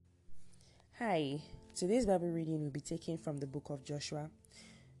Hi, today's Bible reading will be taken from the book of Joshua.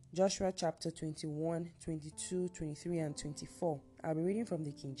 Joshua chapter 21, 22, 23, and 24. I'll be reading from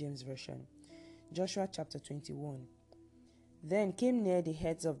the King James Version. Joshua chapter 21. Then came near the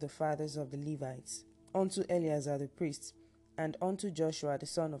heads of the fathers of the Levites, unto Eleazar the priest, and unto Joshua the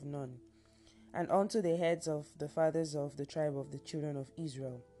son of Nun, and unto the heads of the fathers of the tribe of the children of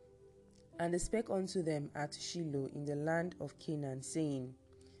Israel. And they spake unto them at Shiloh in the land of Canaan, saying,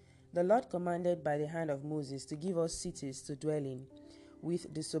 The Lord commanded by the hand of Moses to give us cities to dwell in,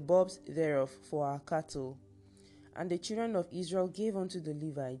 with the suburbs thereof for our cattle. And the children of Israel gave unto the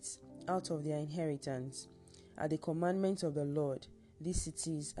Levites, out of their inheritance, at the commandment of the Lord, these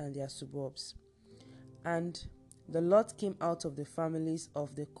cities and their suburbs. And the lot came out of the families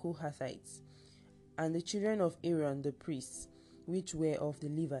of the Kohathites, and the children of Aaron the priests, which were of the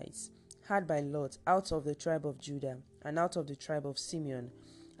Levites, had by lot out of the tribe of Judah, and out of the tribe of Simeon,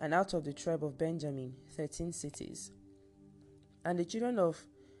 and out of the tribe of Benjamin 13 cities. And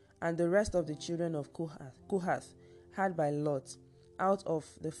the rest of the children of Kohath had by lot out of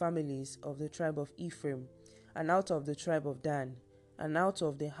the families of the tribe of Ephraim, and out of the tribe of Dan, and out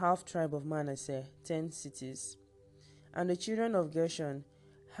of the half tribe of Manasseh 10 cities. And the children of Gershon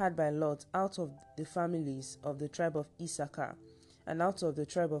had by lot out of the families of the tribe of Issachar, and out of the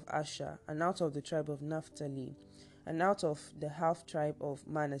tribe of Asher, and out of the tribe of Naphtali, and out of the half tribe of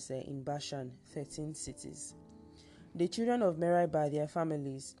Manasseh in Bashan 13 cities. The children of Merari by their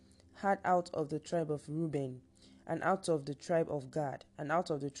families had out of the tribe of Reuben, and out of the tribe of Gad, and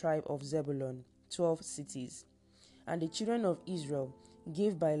out of the tribe of Zebulun 12 cities. And the children of Israel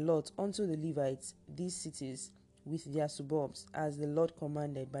gave by lot unto the Levites these cities with their suburbs, as the Lord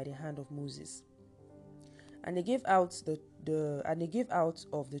commanded by the hand of Moses. And they gave out of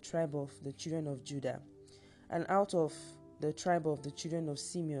the tribe of the children of Judah, and out of the tribe of the children of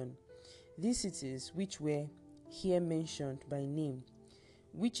Simeon, these cities which were here mentioned by name,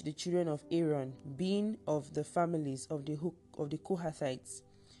 which the children of Aaron, being of the families of the Kohathites,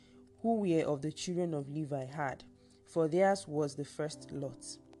 who were of the children of Levi, had, for theirs was the first lot.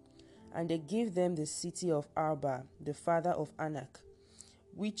 And they gave them the city of Arba, the father of Anak,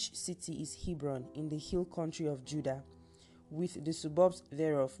 which city is Hebron, in the hill country of Judah, with the suburbs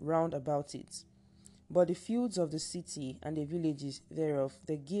thereof round about it. But the fields of the city and the villages thereof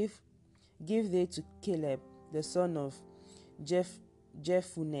they gave they to Caleb the son of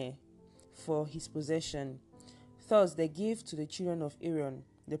Jephunneh for his possession. Thus they gave to the children of Aaron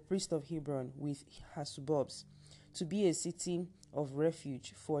the priest of Hebron with her suburbs, to be a city of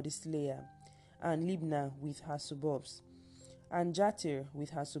refuge for the slayer, and Libnah with her suburbs, and Jatir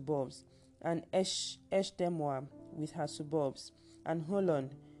with her suburbs, and Eshtemoa with her suburbs, and Holon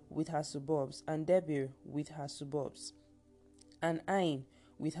with her suburbs, and Debir with her suburbs, and Ain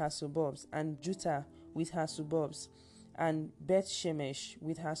with her suburbs, and Juttah with her suburbs, and Beth Shemesh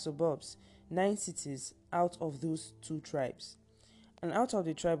with her suburbs, 9 cities out of those 2 tribes. And out of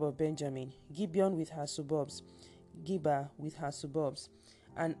the tribe of Benjamin, Gibeon with her suburbs, Geba with her suburbs,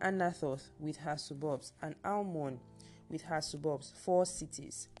 and Anathoth with her suburbs, and Almon with her suburbs, 4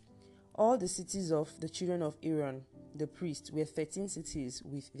 cities. All the cities of the children of Aaron, the priest, were 13 cities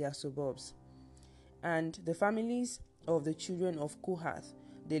with their suburbs. And the families of the children of Kohath,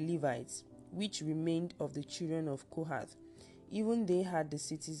 the Levites, which remained of the children of Kohath, even they had the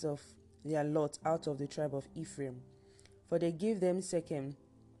cities of their lot out of the tribe of Ephraim. For they gave them Shechem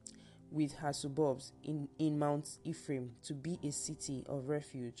with her suburbs in Mount Ephraim, to be a city of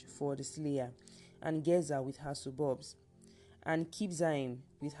refuge for the slayer, and Gezer with her suburbs, and Kibzaim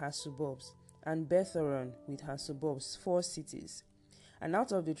with her suburbs, and Bethoron with her suburbs, 4 cities. And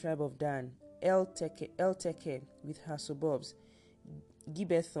out of the tribe of Dan, El-Teke with her suburbs,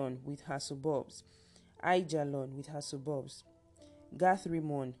 Gibbethon with her suburbs, Aijalon with her suburbs,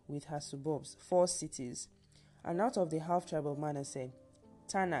 Gath-Rimmon with her suburbs, 4 cities. And out of the half tribe of Manasseh,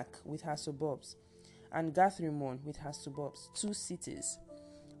 Tanakh with her suburbs, and Gath-Rimmon with her suburbs, 2 cities.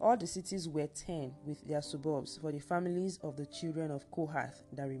 All the cities were 10 with their suburbs for the families of the children of Kohath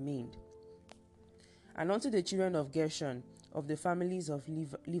that remained. And unto the children of Gershon, of the families of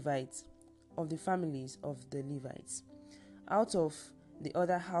Levites, of the families of the Levites, out of the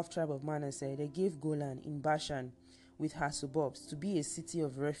other half tribe of Manasseh, they gave Golan in Bashan with her suburbs, to be a city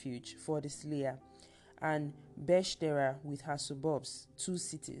of refuge for the slayer, and Beshtera with her suburbs, 2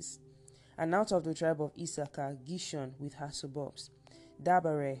 cities. And out of the tribe of Issachar, Gishon with her suburbs,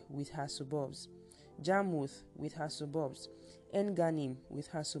 Dabareh with her suburbs, Jarmuth with her suburbs, En-Ganim with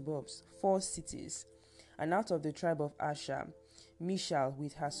her suburbs, 4 cities. And out of the tribe of Asher, Mishal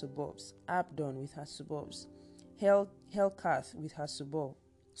with her suburbs, Abdon with her suburbs, Helkath with her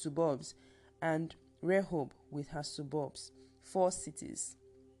suburbs, and Rehob with her suburbs, 4 cities.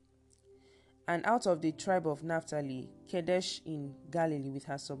 And out of the tribe of Naphtali, Kedesh in Galilee with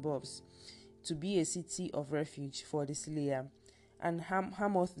her suburbs, to be a city of refuge for the slayer, and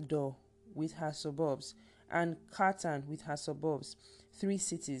Hamoth-dor with her suburbs, and Kartan with her suburbs, 3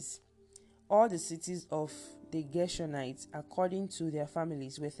 cities. All the cities of the Gershonites, according to their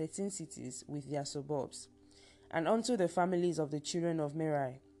families, were 13 cities with their suburbs. And unto the families of the children of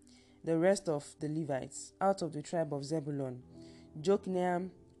Merari, the rest of the Levites, out of the tribe of Zebulun,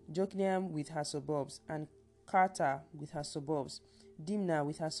 Jokneam with her suburbs, and Karta with her suburbs, Dimnah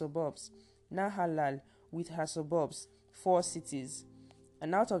with her suburbs, Nahalal with her suburbs, 4 cities.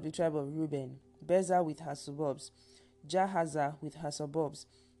 And out of the tribe of Reuben, Bezer with her suburbs, Jahaza with her suburbs,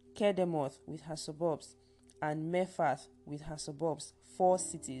 Kedemoth with her suburbs, and Mephath with her suburbs, 4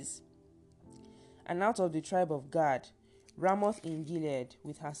 cities. And out of the tribe of Gad, Ramoth in Gilead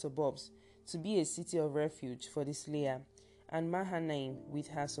with her suburbs, to be a city of refuge for the slayer, and Mahanaim with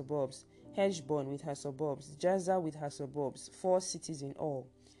her suburbs, Heshbon with her suburbs, Jaza with her suburbs, 4 cities in all.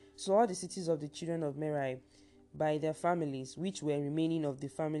 So all the cities of the children of Merari, by their families, which were remaining of the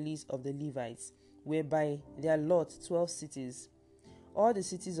families of the Levites, were by their lot 12 cities. All the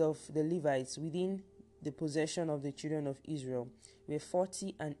cities of the Levites within the possession of the children of Israel were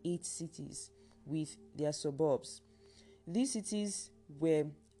 48 cities with their suburbs. These cities were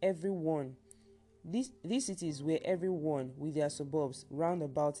every one with their suburbs round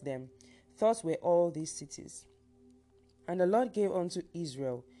about them. Thus were all these cities. And the Lord gave unto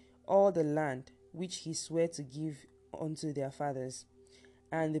Israel all the land which he sware to give unto their fathers,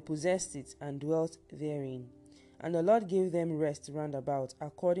 and they possessed it and dwelt therein. And the Lord gave them rest round about,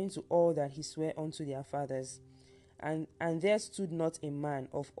 according to all that he sware unto their fathers. And there stood not a man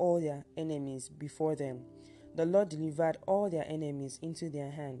of all their enemies before them. The Lord delivered all their enemies into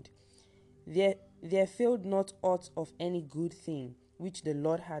their hand. There failed not aught of any good thing which the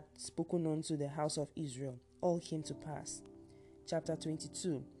Lord had spoken unto the house of Israel. All came to pass. Chapter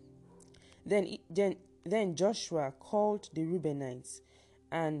 22. Then Joshua called the Reubenites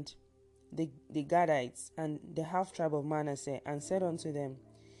and the Gadites and the half tribe of Manasseh, and said unto them,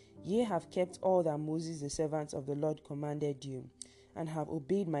 Ye have kept all that Moses the servant of the Lord commanded you, and have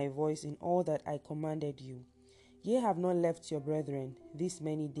obeyed my voice in all that I commanded you. Ye have not left your brethren these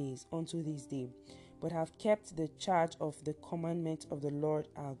many days unto this day, but have kept the charge of the commandment of the Lord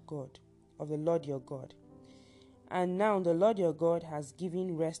our God, of the Lord your God. And now the Lord your God has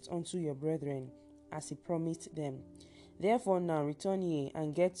given rest unto your brethren, as he promised them. Therefore now return ye,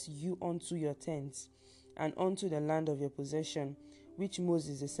 and get you unto your tents, and unto the land of your possession, which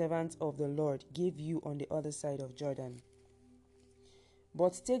Moses the servant of the Lord gave you on the other side of Jordan.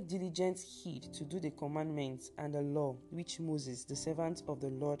 But take diligent heed to do the commandments and the law which Moses the servant of the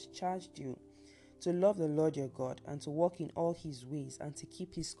Lord charged you, to love the Lord your God, and to walk in all his ways, and to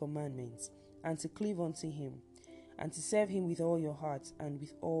keep his commandments, and to cleave unto him, and to serve him with all your heart and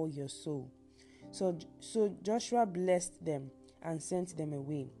with all your soul. So Joshua blessed them and sent them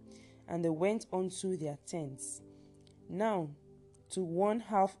away, and they went unto their tents. Now to one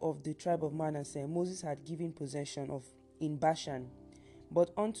half of the tribe of Manasseh Moses had given possession of in Bashan,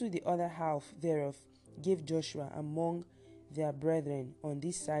 but unto the other half thereof gave Joshua among their brethren on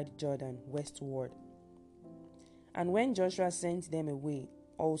this side Jordan westward. And when Joshua sent them away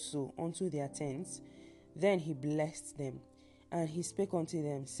also unto their tents, then he blessed them, and he spake unto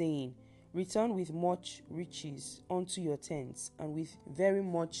them, saying, Return with much riches unto your tents, and with very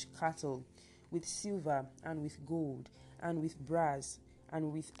much cattle, with silver, and with gold, and with brass,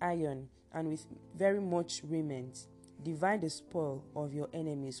 and with iron, and with very much raiment. Divide the spoil of your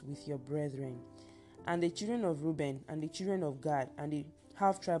enemies with your brethren. And the children of Reuben, and the children of Gad, and the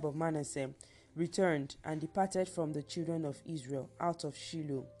half tribe of Manasseh returned, and departed from the children of Israel out of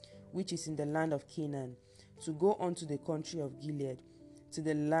Shiloh, which is in the land of Canaan, to go unto the country of Gilead, to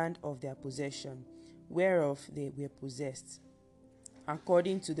the land of their possession, whereof they were possessed,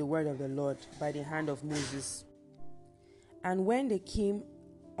 according to the word of the Lord by the hand of Moses. And when they came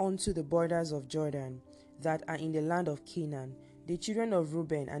unto the borders of Jordan, that are in the land of Canaan, the children of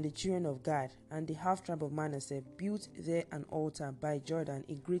Reuben and the children of Gad and the half tribe of Manasseh built there an altar by Jordan,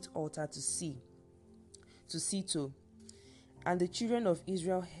 a great altar to see to. And the children of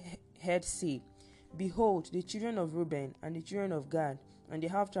Israel heard say, Behold, the children of Reuben and the children of Gad and the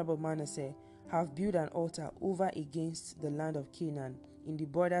half tribe of Manasseh have built an altar over against the land of Canaan in the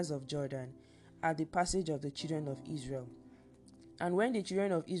borders of Jordan, at the passage of the children of Israel. And when the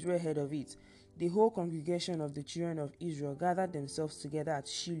children of Israel heard of it, the whole congregation of the children of Israel gathered themselves together at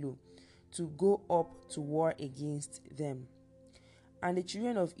Shiloh to go up to war against them. And the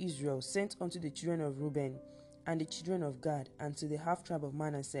children of Israel sent unto the children of Reuben and the children of Gad and to the half tribe of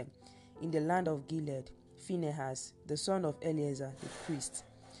Manasseh in the land of Gilead, Phinehas, the son of Eleazar the priest,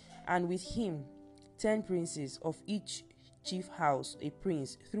 and with him 10 princes, of each chief house a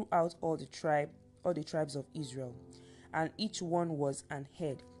prince, throughout all the tribes of Israel, and each one was an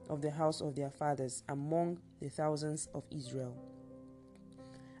head of the house of their fathers among the thousands of Israel.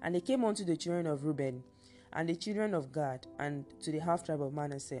 And they came unto the children of Reuben and the children of Gad and to the half tribe of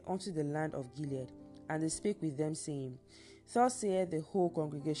Manasseh unto the land of Gilead, and they spake with them, saying, Thus saith the whole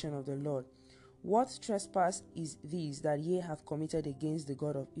congregation of the Lord, What trespass is this that ye have committed against the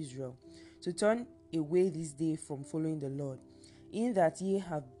God of Israel, to turn away this day from following the Lord, in that ye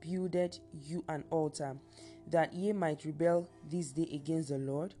have builded you an altar, that ye might rebel this day against the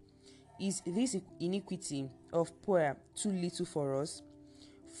Lord? Is this iniquity of prayer too little for us,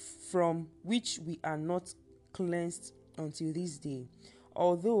 from which we are not cleansed until this day,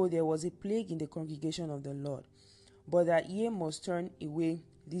 although there was a plague in the congregation of the Lord? But that ye must turn away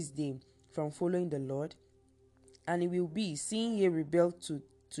this day from following the Lord? And it will be, seeing ye rebel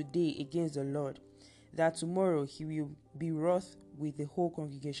today against the Lord, that tomorrow he will be wroth with the whole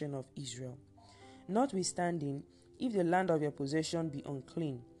congregation of Israel. Notwithstanding, if the land of your possession be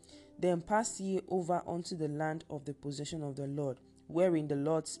unclean, then pass ye over unto the land of the possession of the Lord, wherein the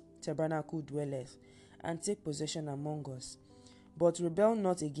Lord's tabernacle dwelleth, and take possession among us. But rebel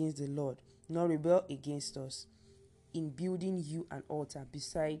not against the Lord, nor rebel against us, in building you an altar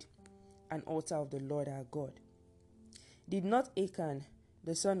beside an altar of the Lord our God. Did not Achan,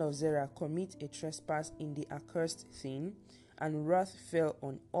 the son of Zerah, commit a trespass in the accursed thing, and wrath fell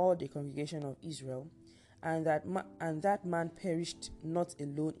on all the congregation of Israel, and that man perished not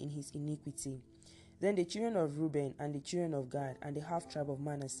alone in his iniquity? Then the children of Reuben and the children of Gad and the half tribe of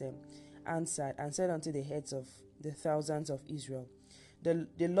Manasseh answered and said unto the heads of the thousands of Israel, The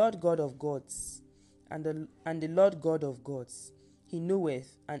Lord God of gods, and the Lord God of gods, he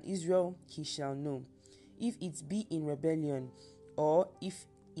knoweth, and Israel he shall know, if it be in rebellion, or if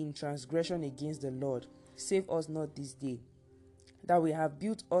in transgression against the Lord. Save us not this day, that we have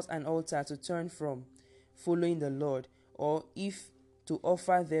built us an altar to turn from following the Lord, or if to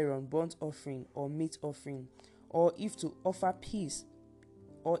offer thereon burnt offering or meat offering, or if to offer peace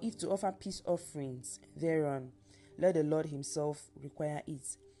offerings thereon. Let the Lord himself require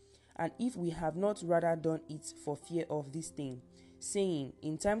it. And if we have not rather done it for fear of this thing, saying,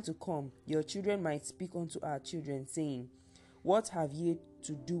 In time to come your children might speak unto our children, saying, What have ye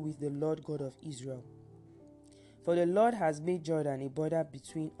to do with the Lord God of Israel? For the Lord has made Jordan a border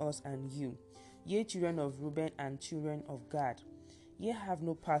between us and you, ye children of Reuben and children of Gad. Ye have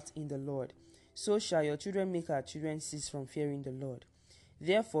no part in the Lord. So shall your children make our children cease from fearing the Lord.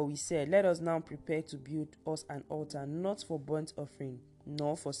 Therefore we said, Let us now prepare to build us an altar, not for burnt offering,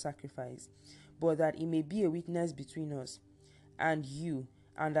 nor for sacrifice, but that it may be a witness between us and you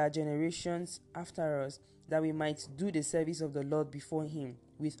and our generations after us, that we might do the service of the Lord before him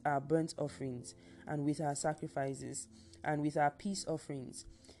with our burnt offerings, and with our sacrifices, and with our peace offerings,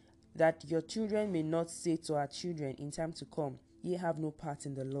 that your children may not say to our children in time to come, Ye have no part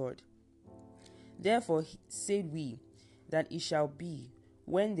in the Lord. Therefore said we, that it shall be,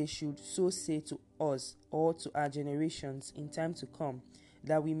 when they should so say to us or to our generations in time to come,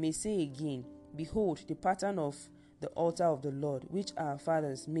 that we may say again, Behold, the pattern of the altar of the Lord, which our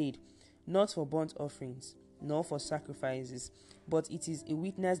fathers made, not for burnt offerings, nor for sacrifices, but it is a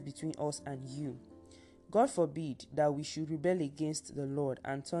witness between us and you. God forbid that we should rebel against the Lord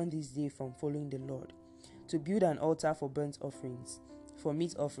and turn this day from following the Lord, to build an altar for burnt offerings, for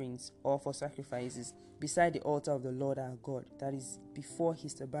meat offerings, or for sacrifices, beside the altar of the Lord our God, that is before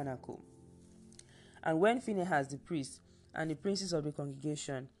his tabernacle. And when Phinehas the priest, and the princes of the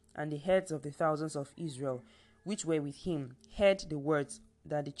congregation, and the heads of the thousands of Israel, which were with him, heard the words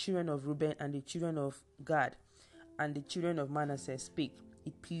that the children of Reuben and the children of Gad and the children of Manasseh spake,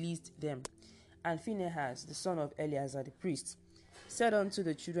 it pleased them. And Phinehas, the son of Eleazar the priest, said unto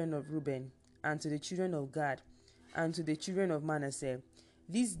the children of Reuben, and to the children of Gad, and to the children of Manasseh,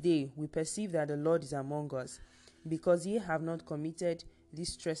 This day we perceive that the Lord is among us, because ye have not committed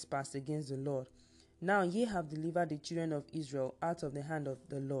this trespass against the Lord. Now ye have delivered the children of Israel out of the hand of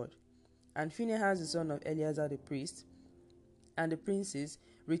the Lord. And Phinehas, the son of Eleazar the priest, and the princes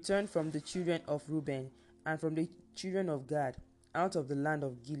returned from the children of Reuben and from the children of Gad out of the land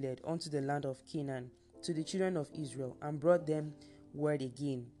of Gilead unto the land of Canaan to the children of Israel, and brought them word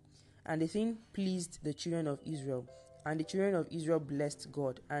again. And the thing pleased the children of Israel, and the children of Israel blessed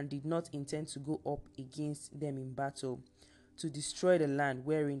God, and did not intend to go up against them in battle, to destroy the land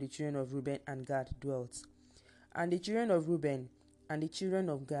wherein the children of Reuben and Gad dwelt. And the children of Reuben and the children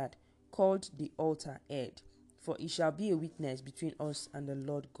of Gad called the altar Ed, for it shall be a witness between us and the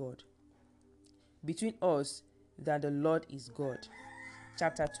Lord God, between us that the Lord is God.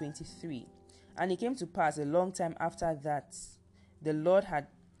 Chapter 23. And it came to pass a long time the Lord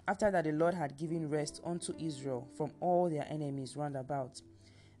had given rest unto Israel from all their enemies round about,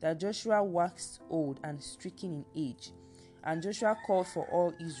 that Joshua waxed old and stricken in age. And Joshua called for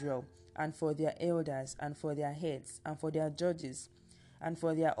all Israel, and for their elders, and for their heads, and for their judges, and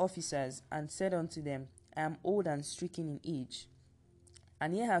for their officers, and said unto them, I am old and stricken in age,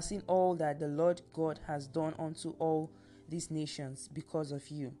 and ye have seen all that the Lord God has done unto all these nations because of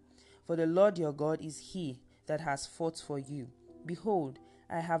you. For the Lord your God is he that has fought for you. Behold,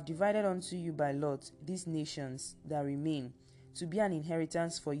 I have divided unto you by lot these nations that remain, to be an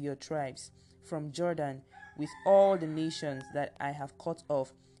inheritance for your tribes, from Jordan, with all the nations that I have cut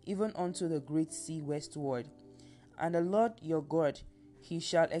off, even unto the great sea westward. And the Lord your God, he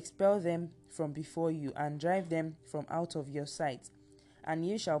shall expel them from before you, and drive them from out of your sight, and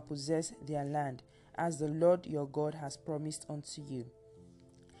ye shall possess their land, as the Lord your God has promised unto you.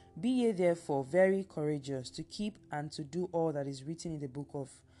 Be ye therefore very courageous to keep and to do all that is written in the book of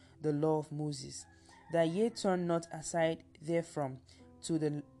the law of Moses, that ye turn not aside therefrom to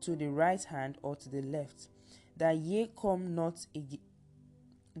the right hand or to the left, that ye come not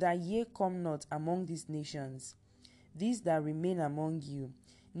among these nations, these that remain among you,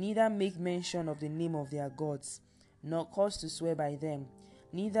 neither make mention of the name of their gods, nor cause to swear by them,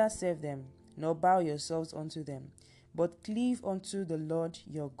 neither serve them, nor bow yourselves unto them, but cleave unto the Lord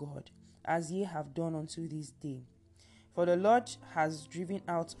your God, as ye have done unto this day. For the Lord has driven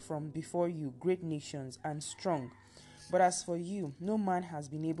out from before you great nations and strong, but as for you, no man has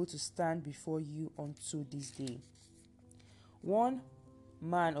been able to stand before you unto this day. One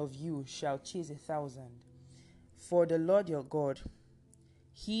man of you shall chase 1,000. For the Lord your God,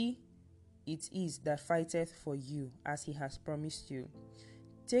 he it is that fighteth for you, as he has promised you.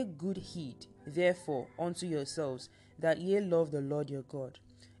 Take good heed, therefore, unto yourselves, that ye love the Lord your God.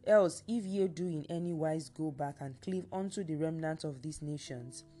 Else, if ye do in any wise go back and cleave unto the remnant of these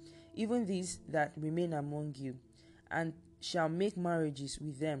nations, even these that remain among you, and shall make marriages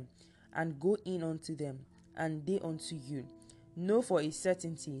with them, and go in unto them, and they unto you, know for a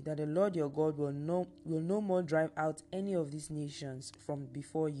certainty that the Lord your God will no more drive out any of these nations from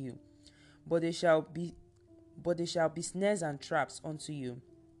before you, but they shall be snares and traps unto you,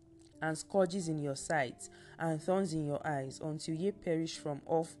 and scourges in your sides, and thorns in your eyes, until ye perish from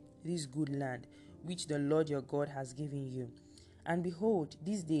off this good land which the Lord your God has given you. And behold,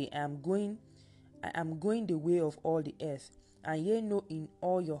 this day I am going the way of all the earth, and ye know in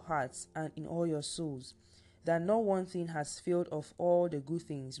all your hearts and in all your souls, that not one thing has failed of all the good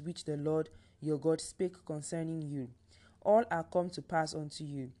things which the Lord your God spake concerning you. All are come to pass unto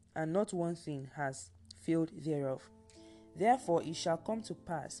you, and not one thing has failed thereof. Therefore it shall come to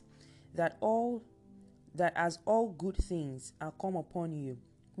pass that as all good things are come upon you,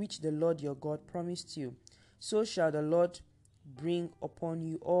 which the Lord your God promised you, so shall the Lord bring upon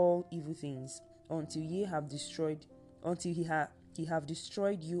you all evil things, until he have destroyed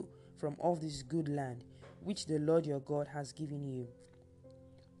you from off this good land, which the Lord your God has given you.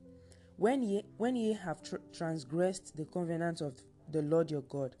 When ye have transgressed the covenant of the Lord your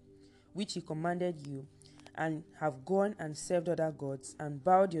God, which he commanded you, and have gone and served other gods, and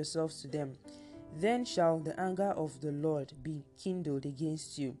bowed yourselves to them, then shall the anger of the Lord be kindled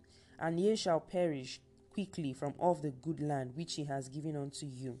against you, and ye shall perish quickly from off the good land which he has given unto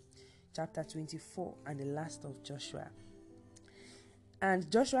you. Chapter 24, and the last of Joshua. And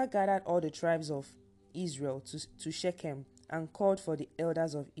Joshua gathered all the tribes of Israel to Shechem, and called for the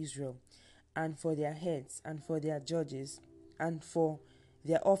elders of Israel, and for their heads, and for their judges, and for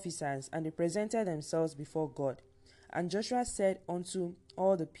their officers, and they presented themselves before God. And Joshua said unto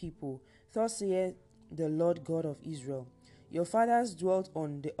all the people, Thus saith the Lord God of Israel, Your fathers dwelt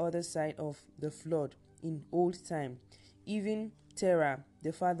on the other side of the flood in old time, even Terah,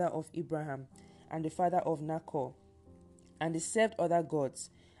 the father of Abraham, and the father of Nachor, and they served other gods.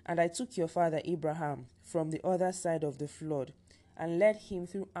 And I took your father Abraham from the other side of the flood, and led him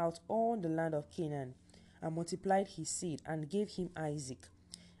throughout all the land of Canaan, and multiplied his seed, and gave him Isaac.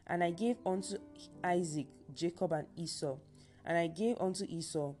 And I gave unto Isaac Jacob and Esau, and I gave unto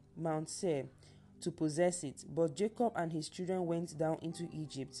Esau Mount Seir to possess it, but Jacob and his children went down into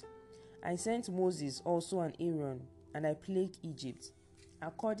Egypt. I sent Moses also and Aaron, and I plagued Egypt,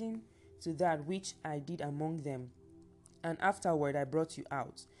 according to that which I did among them. And afterward I brought you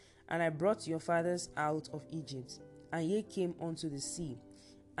out, and I brought your fathers out of Egypt, and ye came unto the sea,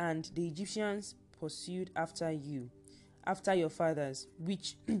 and the Egyptians pursued after you, after your fathers,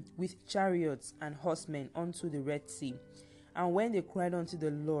 which with chariots and horsemen unto the Red Sea. And when they cried unto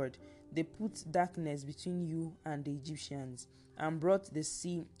the Lord, they put darkness between you and the Egyptians, and brought the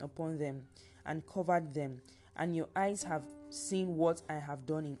sea upon them, and covered them. And your eyes have seen what I have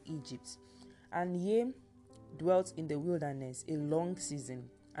done in Egypt. And ye dwelt in the wilderness a long season.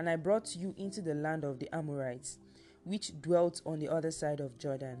 And I brought you into the land of the Amorites, which dwelt on the other side of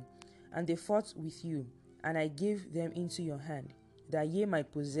Jordan. And they fought with you, and I gave them into your hand, that ye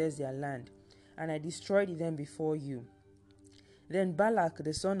might possess their land. And I destroyed them before you. Then Balak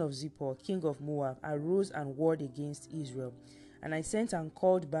the son of Zippor, king of Moab, arose and warred against Israel. And I sent and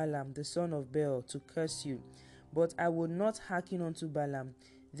called Balaam the son of Beor to curse you. But I would not hearken unto Balaam.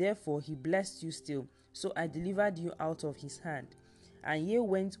 Therefore he blessed you still. So I delivered you out of his hand. And ye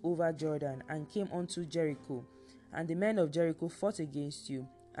went over Jordan, and came unto Jericho. And the men of Jericho fought against you,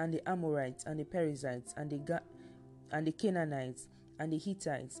 and the Amorites, and the Perizzites, and the Canaanites, and the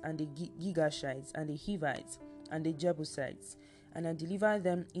Hittites, and the Girgashites, and the Hivites, and the Jebusites, and I delivered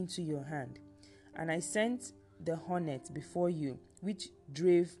them into your hand. And I sent the hornet before you, which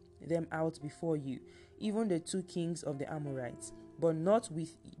drave them out before you, even the 2 kings of the Amorites, but not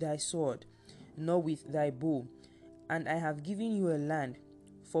with thy sword, nor with thy bow. And I have given you a land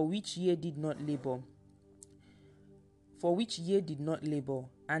for which ye did not labor,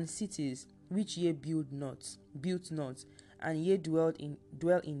 and cities which ye built not, and ye dwell in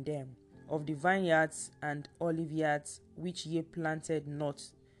them, of the vineyards and oliveyards which ye planted not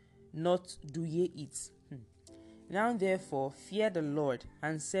do ye eat. Now therefore fear the Lord,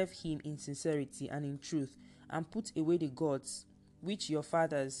 and serve him in sincerity and in truth, and put away the gods which your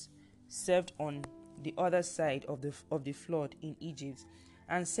fathers served on the other side of the flood in Egypt,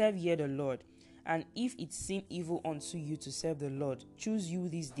 and serve ye the Lord. And if it seem evil unto you to serve the Lord, choose you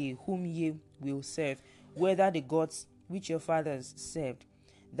this day whom ye will serve, whether the gods which your fathers served,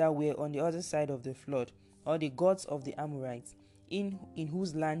 that were on the other side of the flood, or the gods of the Amorites, in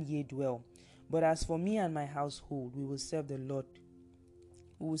whose land ye dwell. But as for me and my household, we will serve the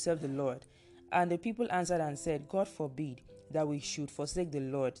Lord. And the people answered and said, God forbid that we should forsake the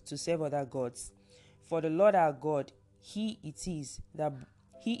Lord to serve other gods. For the Lord our God, He it is that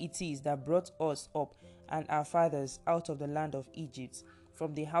brought us up and our fathers out of the land of Egypt,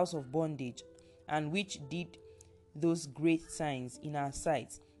 from the house of bondage, and which did those great signs in our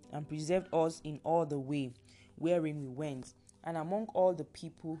sight, and preserved us in all the way wherein we went, and among all the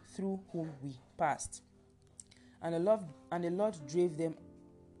people through whom we passed. And the Lord drave them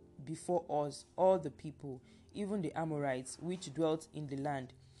before us, all the people, even the Amorites, which dwelt in the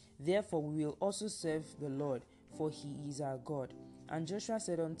land. Therefore we will also serve the Lord, for he is our God. And Joshua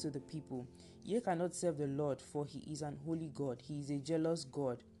said unto the people, Ye cannot serve the Lord, for he is an holy God, he is a jealous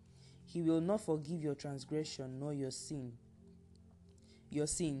God. He will not forgive your transgression nor your sins.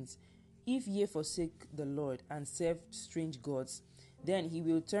 If ye forsake the Lord and serve strange gods, then he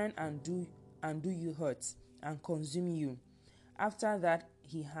will turn and do you hurt, and consume you. After that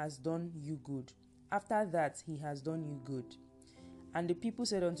he has done you good. And the people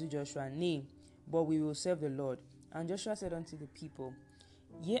said unto Joshua, Nay, but we will serve the Lord. And Joshua said unto the people,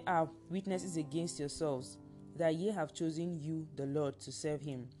 Ye are witnesses against yourselves, that ye have chosen you the Lord to serve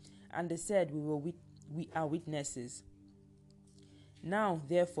him. And they said, We are witnesses. Now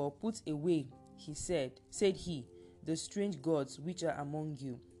therefore put away, said he, the strange gods which are among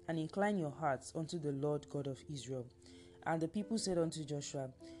you, and incline your hearts unto the Lord God of Israel. And the people said unto Joshua,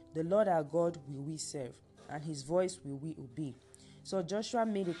 The Lord our God will we serve, and his voice will we obey. So Joshua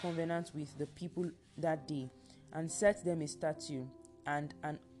made a covenant with the people that day, and set them a statute and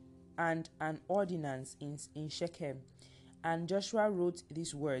an ordinance in Shechem. And Joshua wrote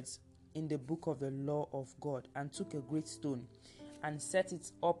these words in the book of the law of God, and took a great stone, and set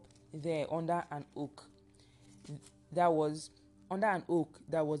it up there under an oak that was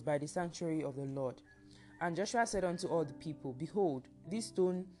by the sanctuary of the Lord. And Joshua said unto all the people, Behold, this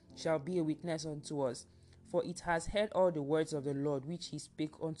stone shall be a witness unto us, for it has heard all the words of the Lord which he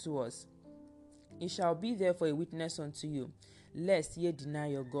spake unto us. It shall be therefore a witness unto you, lest ye deny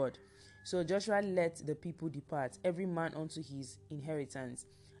your God. So Joshua let the people depart, every man unto his inheritance.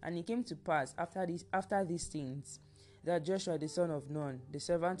 And it came to pass after these things, that Joshua the son of Nun, the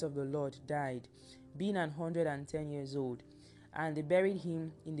servant of the Lord, died, being 110 years old. And they buried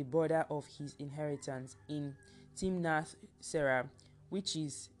him in the border of his inheritance in Timnath Serah, which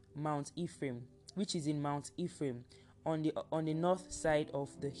is in Mount Ephraim, on the north side of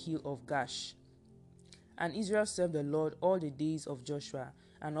the hill of Gash. And Israel served the Lord all the days of Joshua,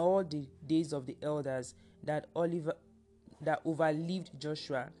 and all the days of the elders that overlived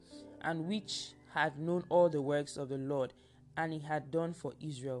Joshua, and which had known all the works of the Lord, and he had done for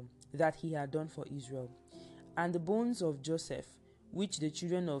Israel, that he had done for Israel. And the bones of Joseph, which the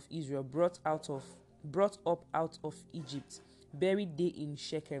children of Israel brought up out of Egypt, buried they in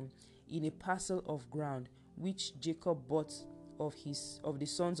Shechem, in a parcel of ground which Jacob bought of the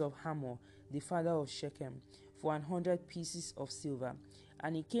sons of Hamor, the father of Shechem, for 100 pieces of silver.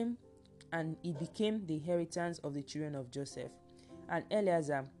 And it became the inheritance of the children of Joseph. And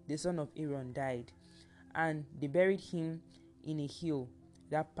Eleazar, the son of Aaron, died, and they buried him in a hill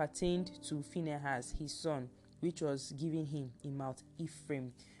that pertained to Phinehas his son, which was given him in Mount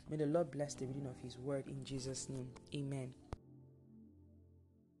Ephraim. May the Lord bless the reading of his word in Jesus' name. Amen.